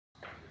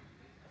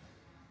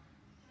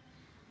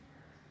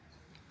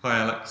Hi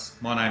Alex,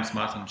 my name's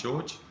Martin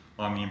George.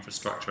 I'm the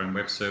Infrastructure and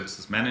Web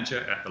Services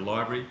Manager at the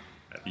Library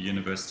at the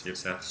University of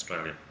South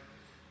Australia.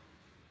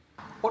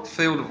 What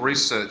field of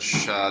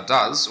research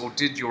does or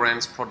did your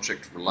ANZ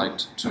project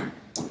relate to?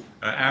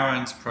 Our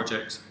ANZ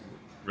project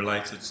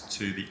related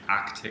to the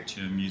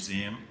Architecture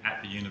Museum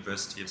at the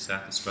University of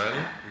South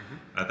Australia.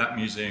 That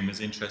museum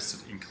is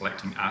interested in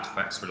collecting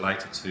artefacts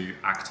related to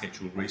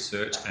architectural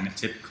research, and it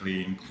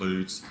typically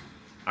includes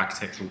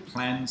architectural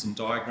plans and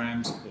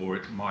diagrams, or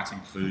it might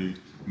include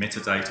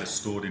metadata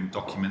stored in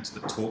documents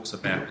that talks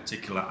about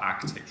particular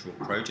architectural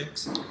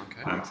projects.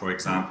 Okay. For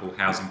example,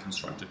 housing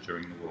constructed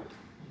during the war.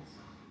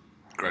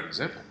 Great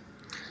example.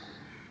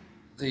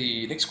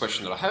 The next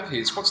question that I have here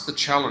is, what's the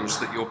challenge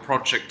that your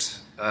project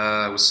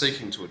was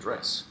seeking to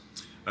address?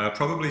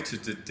 Probably to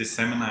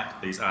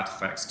disseminate these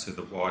artefacts to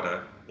the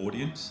wider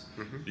audience,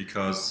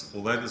 because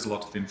although there's a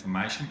lot of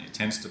information, it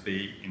tends to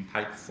be in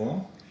paper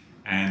form,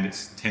 and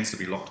it tends to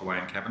be locked away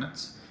in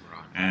cabinets,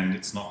 and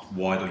it's not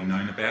widely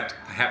known about.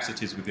 Perhaps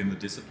it is within the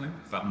discipline,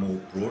 but more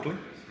broadly.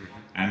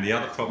 And the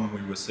other problem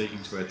we were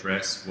seeking to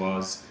address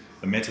was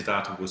the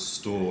metadata was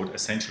stored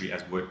essentially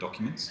as Word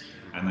documents,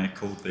 and they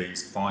called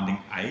these finding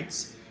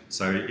aids.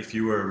 So if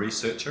you were a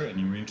researcher and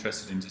you were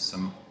interested in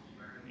some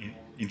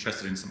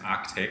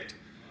architect,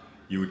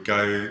 you would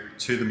go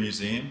to the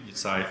museum, you'd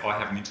say, I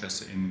have an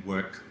interest in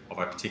work of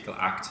a particular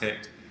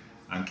architect,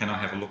 can I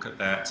have a look at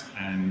that?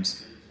 And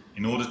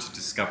in order to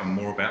discover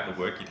more about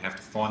the work, you'd have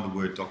to find the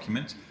Word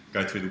document,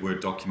 go through the Word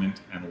document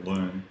and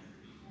learn,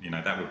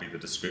 that would be the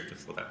descriptor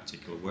for that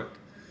particular work.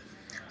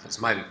 So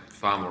it's made it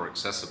far more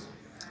accessible.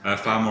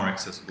 Far more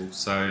accessible.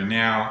 So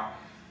now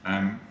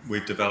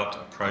we've developed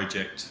a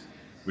project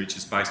which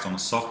is based on a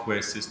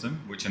software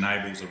system which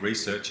enables a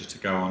researcher to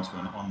go onto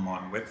an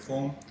online web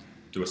form,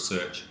 do a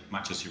search,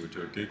 much as you would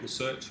do a Google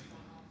search.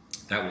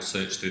 That will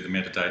search through the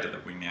metadata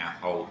that we now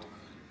hold.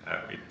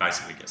 It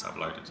basically gets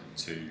uploaded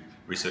to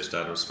Research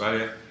Data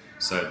Australia,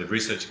 so the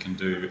researcher can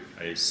do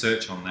a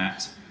search on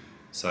that,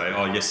 say,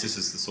 oh yes, this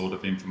is the sort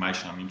of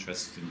information I'm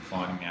interested in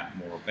finding out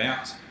more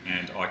about,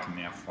 and I can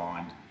now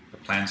find the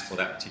plans for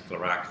that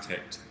particular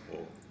architect or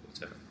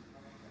whatever.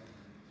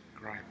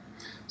 Great.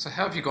 So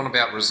how have you gone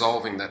about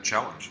resolving that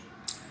challenge?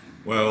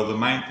 Well, the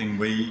main thing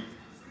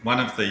one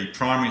of the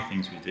primary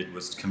things we did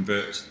was to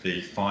convert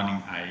the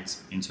finding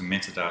aids into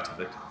metadata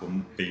that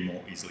will be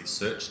more easily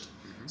searched,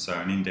 so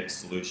an index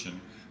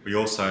solution. We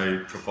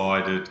also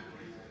provided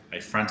a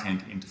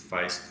front-end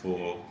interface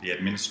for the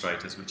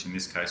administrators, which in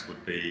this case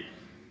would be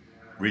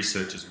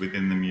researchers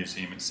within the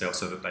museum itself,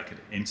 so that they could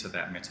enter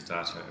that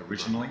metadata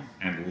originally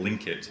and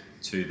link it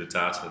to the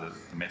data that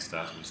the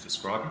metadata was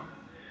describing.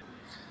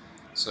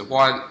 So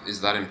why is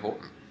that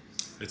important?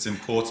 It's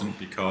important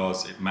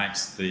because it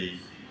makes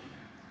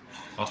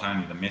not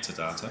only the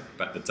metadata,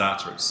 but the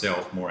data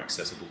itself more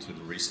accessible to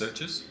the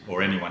researchers,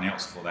 or anyone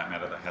else for that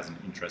matter that has an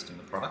interest in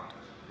the product.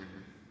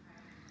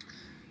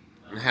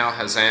 And how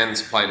has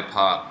ANZ played a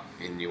part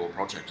in your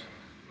project?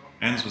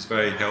 ANZ was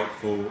very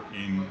helpful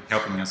in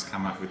helping us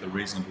come up with a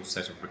reasonable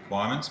set of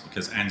requirements,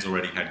 because ANZ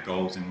already had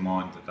goals in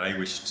mind that they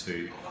wished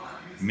to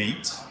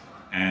meet,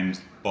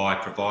 and by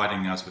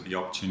providing us with the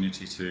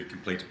opportunity to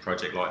complete a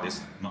project like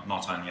this,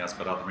 not only us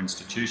but other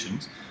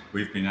institutions,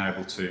 we've been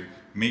able to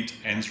meet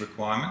ANZ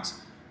requirements,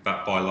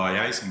 but by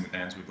liaising with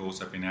ANZ we've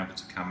also been able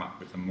to come up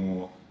with a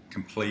more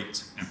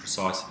complete and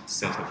precise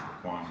set of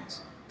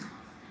requirements.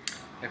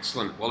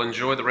 Excellent. Well,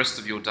 enjoy the rest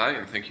of your day,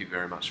 and thank you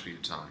very much for your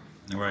time.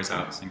 No worries,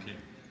 Alex. Thank you.